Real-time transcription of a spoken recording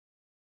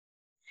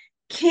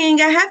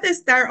King, I have to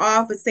start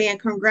off with saying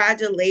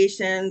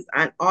congratulations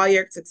on all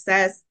your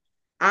success.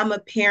 I'm a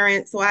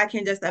parent, so I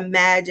can just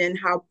imagine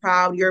how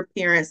proud your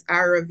parents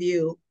are of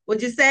you.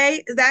 Would you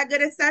say, is that a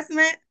good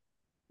assessment?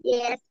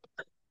 Yes.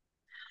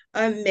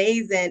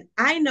 Amazing.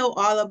 I know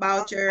all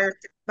about your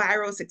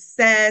viral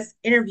success,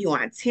 interview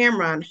on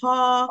Tamron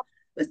Hall,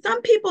 but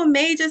some people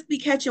may just be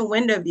catching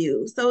wind of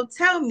you. So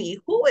tell me,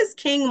 who is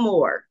King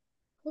Moore?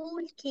 Who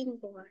is King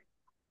Bora?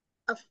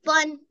 A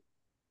fun,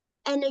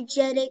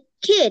 energetic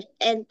kid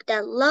and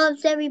that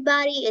loves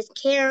everybody, is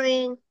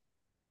caring,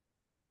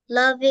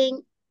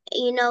 loving.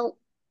 You know,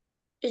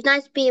 it's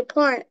nice to be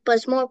important, but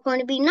it's more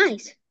important to be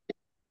nice.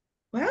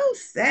 Well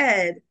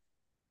said.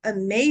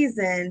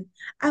 Amazing.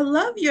 I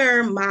love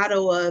your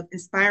motto of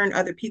inspiring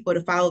other people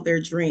to follow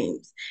their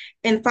dreams.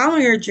 And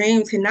following your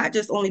dreams can not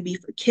just only be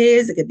for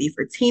kids, it could be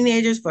for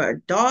teenagers, for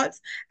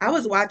adults. I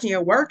was watching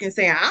your work and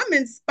saying, I'm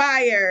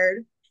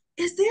inspired.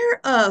 Is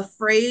there a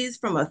phrase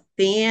from a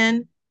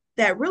fan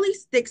that really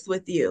sticks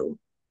with you?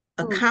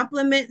 A Mm,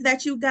 compliment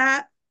that you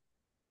got?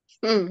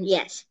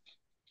 yes.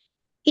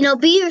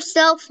 Be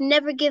yourself,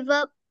 never give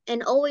up,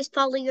 and always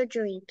follow your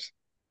dreams.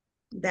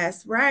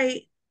 That's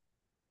right.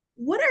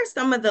 What are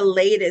some of the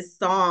latest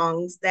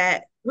songs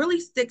that really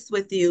sticks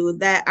with you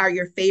that are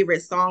your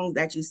favorite songs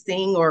that you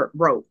sing or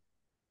wrote?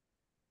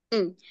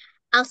 Mm.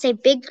 I'll say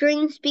Big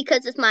Dreams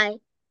because it's my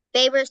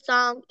favorite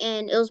song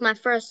and it was my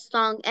first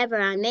song ever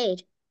I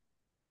made.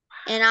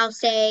 And I'll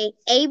say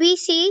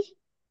ABC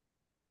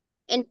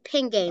and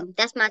Pin Game.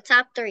 That's my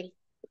top three.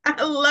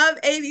 I love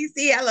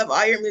ABC. I love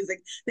all your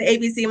music. The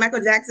ABC,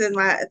 Michael Jackson is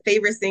my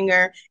favorite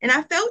singer. And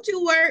I felt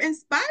you were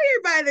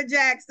inspired by the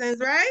Jacksons,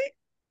 right?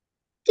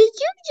 Did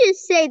you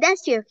just say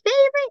that's your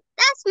favorite?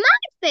 That's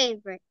my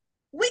favorite.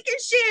 We can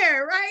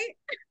share, right?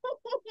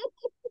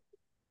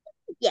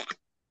 Yeah.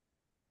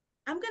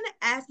 I'm going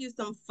to ask you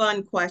some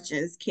fun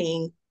questions,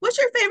 King. What's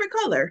your favorite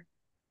color?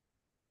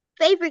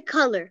 Favorite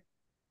color?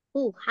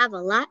 Ooh, have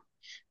a lot.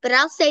 But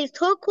I'll say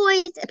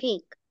turquoise and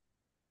pink.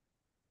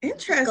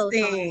 Just goes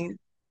hard. Interesting.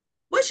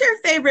 What's your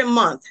favorite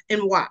month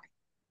and why?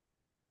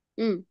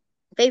 Mm.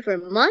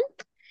 Favorite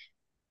month?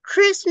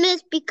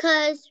 Christmas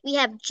because we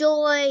have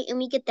joy and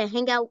we get to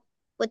hang out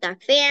with our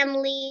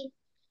family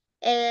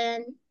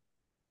and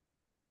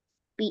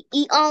we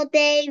eat all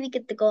day. We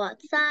get to go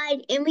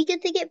outside and we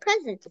get to get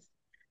presents.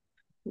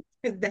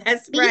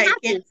 That's Be right.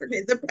 Can't happy.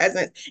 forget the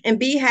presents and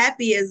be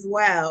happy as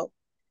well.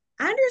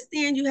 I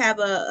understand you have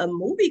a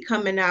movie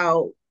coming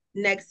out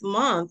next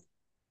month.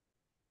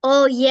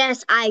 Oh,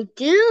 yes, I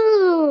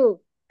do.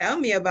 Tell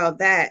me about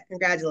that.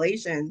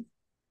 Congratulations.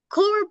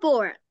 Cora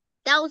Bora.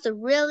 That was a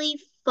really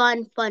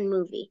fun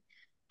movie.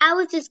 I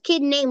was this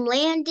kid named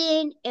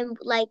Langdon, and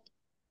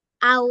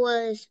I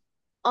was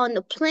on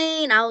the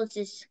plane. I was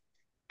just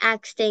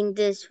asking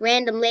this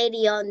random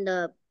lady on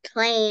the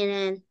plane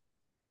and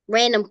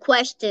random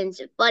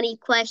questions, funny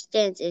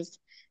questions. Is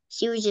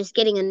she was just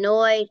getting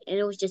annoyed, and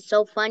it was just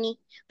so funny.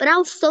 But I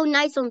was so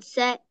nice on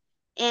set,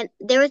 and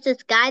there was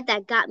this guy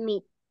that got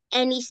me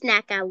any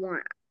snack I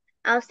want.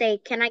 I'll say,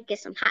 can I get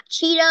some hot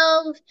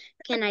Cheetos?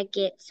 Can I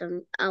get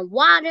some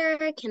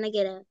water? Can I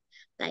get a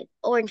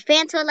orange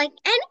Fanta? Like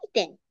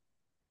anything.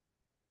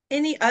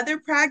 Any other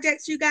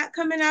projects you got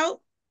coming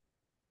out?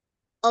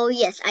 Oh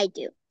yes, I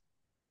do.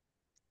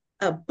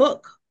 A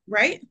book,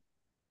 right?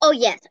 Oh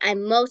yes, I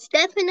most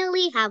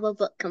definitely have a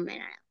book coming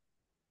out.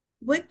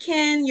 What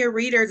can your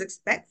readers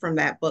expect from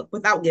that book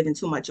without giving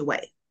too much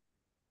away?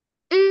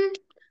 Mm,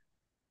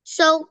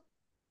 so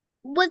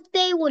what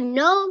they will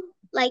know,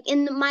 like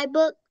in my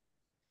book,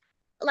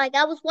 like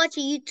I was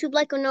watching YouTube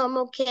like a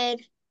normal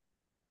kid,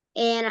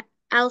 and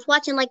I was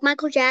watching like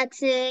Michael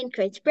Jackson,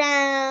 Chris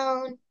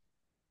Brown,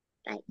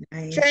 like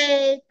Nice.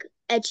 Drake,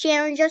 Ed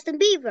Sheeran, Justin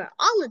Bieber,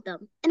 all of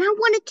them, and I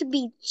wanted to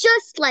be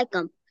just like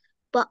them,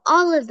 but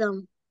all of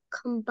them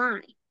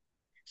combined.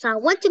 So I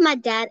went to my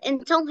dad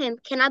and told him,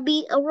 "Can I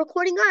be a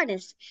recording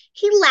artist?"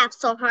 He laughed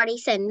so hard he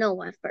said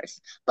no at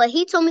first, but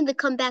he told me to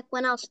come back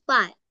when I was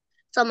 5.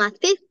 So on my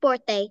 5th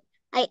birthday,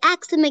 I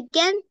asked him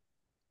again.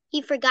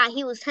 He forgot.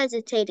 He was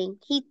hesitating.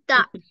 He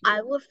thought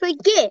I would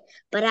forget,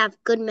 but I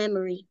have good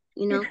memory.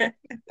 I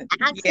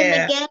asked him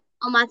Yeah. again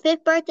on my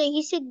 5th birthday.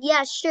 He said,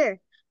 "Yeah, sure,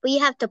 but you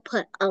have to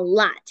put a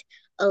lot,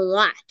 a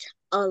lot,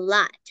 a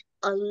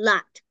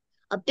lot,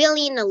 a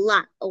billion, a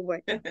lot of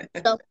work."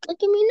 So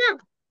look at me now.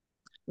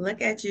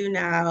 Look at you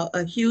now,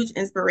 a huge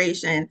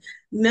inspiration.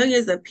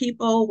 Millions of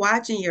people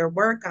watching your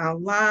work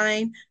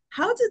online.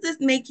 How does this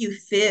make you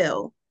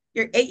feel?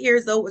 You're 8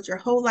 years old with your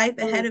whole life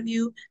ahead Mm. of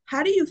you.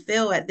 How do you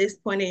feel at this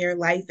point in your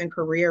life and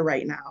career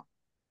right now?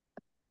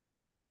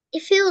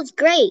 It feels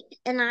great,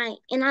 and I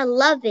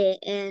love it,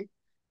 and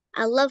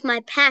I love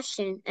my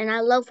passion, and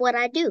I love what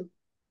I do.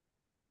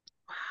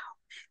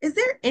 Is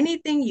there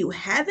anything you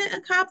haven't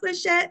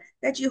accomplished yet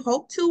that you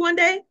hope to one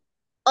day?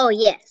 Oh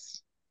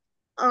yes,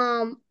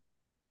 um,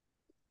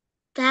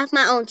 to have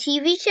my own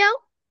TV show,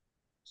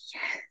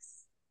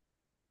 Yes.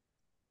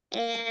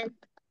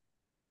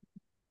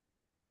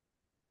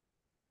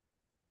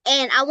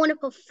 and I want to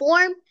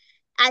perform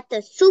at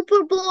the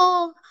Super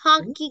Bowl,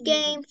 hockey Ooh.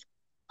 games.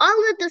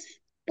 all of the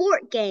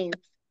sport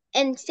games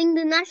and sing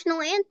the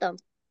national anthem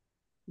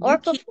or You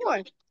keep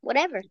perform,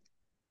 whatever.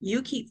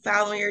 you keep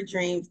following your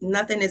dreams.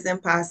 Nothing is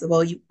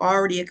impossible. You've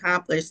already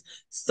accomplished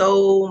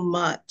so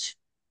much.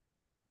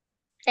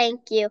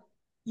 Thank you.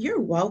 You're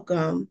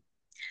welcome.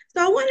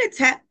 So I want to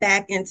tap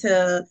back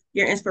into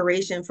your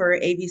inspiration for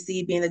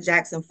ABC being the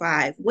Jackson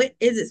Five. What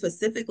is it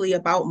specifically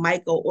about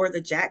Michael or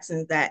the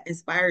Jacksons that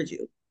inspired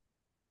you?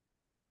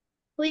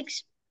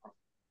 Weeks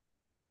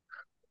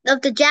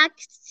of the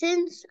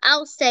Jacksons,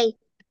 I'll say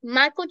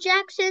Michael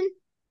Jackson.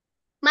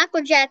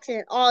 Michael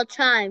Jackson all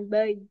time,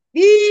 baby.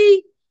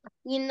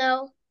 You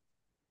know,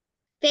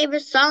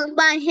 favorite song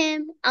by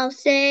him, I'll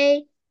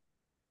say,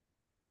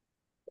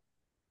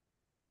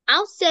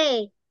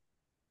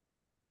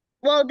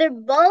 well, they're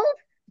both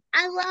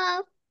I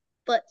love,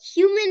 but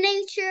Human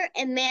Nature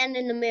and Man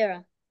in the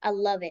Mirror. I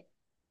love it.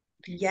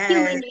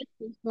 Human Yes.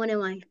 Nature is one of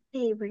my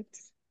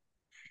favorites.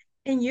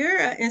 And you're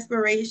an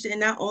inspiration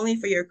not only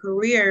for your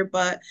career,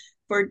 but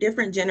for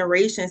different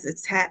generations to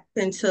tap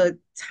into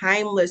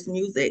timeless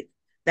music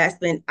that's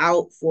been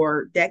out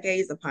for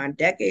decades upon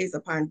decades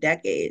upon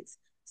decades.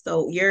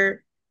 So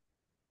you're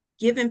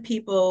giving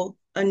people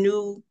a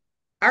new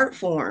art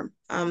form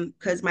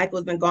because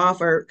Michael's been gone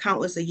for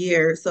countless of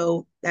years.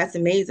 So that's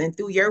amazing.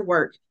 Through your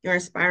work, you're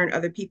inspiring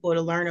other people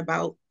to learn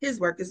about his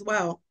work as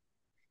well.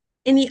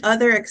 Any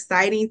other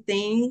exciting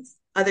things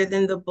other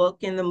than the book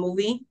and the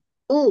movie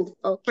Ooh,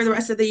 for the okay.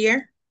 rest of the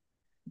year?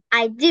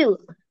 I do.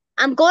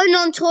 I'm going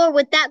on tour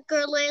with that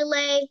girl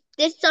LayLay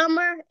this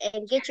summer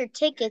and get your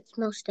tickets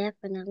most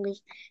definitely.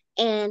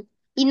 And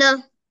you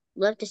know,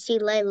 love to see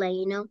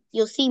LayLay,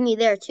 You'll see me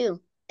there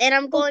too. And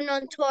I'm Oh, going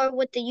on tour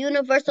with the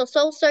Universal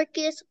Soul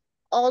Circus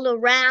all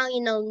around,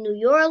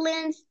 New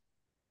Orleans,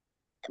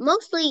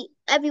 mostly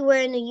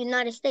everywhere in the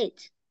United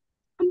States.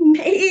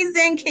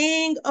 amazing,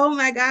 King. Oh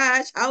my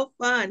gosh, how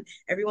fun.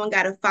 Everyone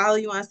got to follow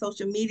you on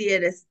social media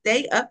to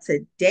stay up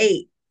to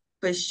date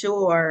for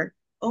sure.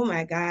 Oh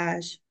my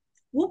gosh.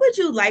 What would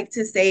you like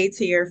to say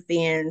to your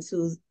fans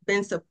who's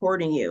been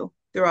supporting you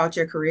throughout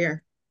your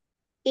career?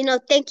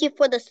 Thank you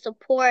for the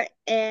support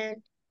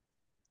and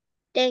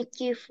thank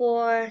you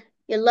for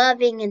your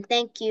loving and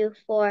thank you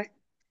for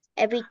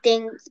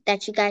everything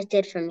that you guys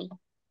did for me.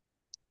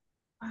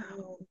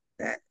 Wow,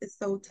 that is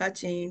so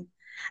touching.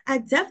 I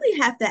definitely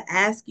have to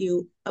ask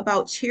you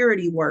about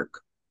charity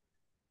work.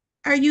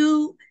 Are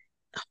you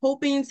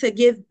hoping to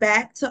give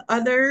back to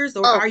others,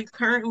 or Oh, are you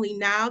currently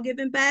now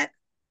giving back?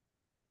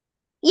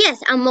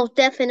 yes, I'm most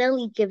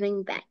definitely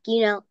giving back.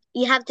 You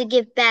have to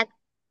give back.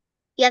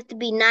 You have to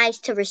be nice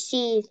to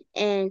receive,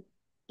 and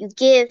you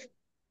give,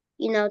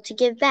 to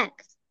give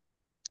back.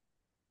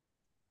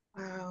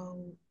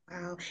 Wow,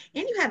 wow.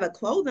 And you have a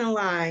clothing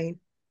line.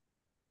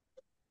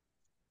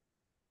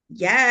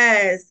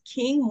 Yes,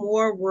 King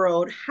Moore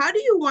World. How do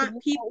you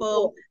want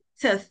people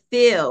to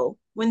feel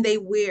when they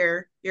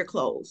wear your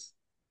clothes?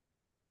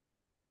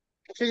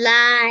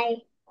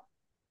 Fly,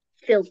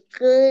 feel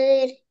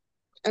good,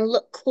 and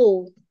look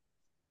cool.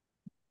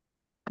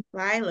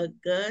 I look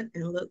good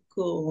and look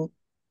cool.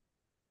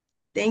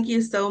 Thank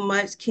you so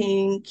much,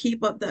 King.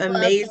 Keep up the Welcome.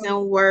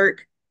 amazing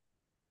work.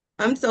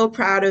 I'm so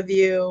proud of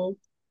you.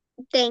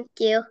 Thank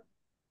you.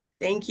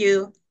 Thank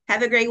you.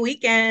 Have a great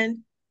weekend.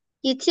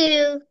 You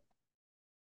too.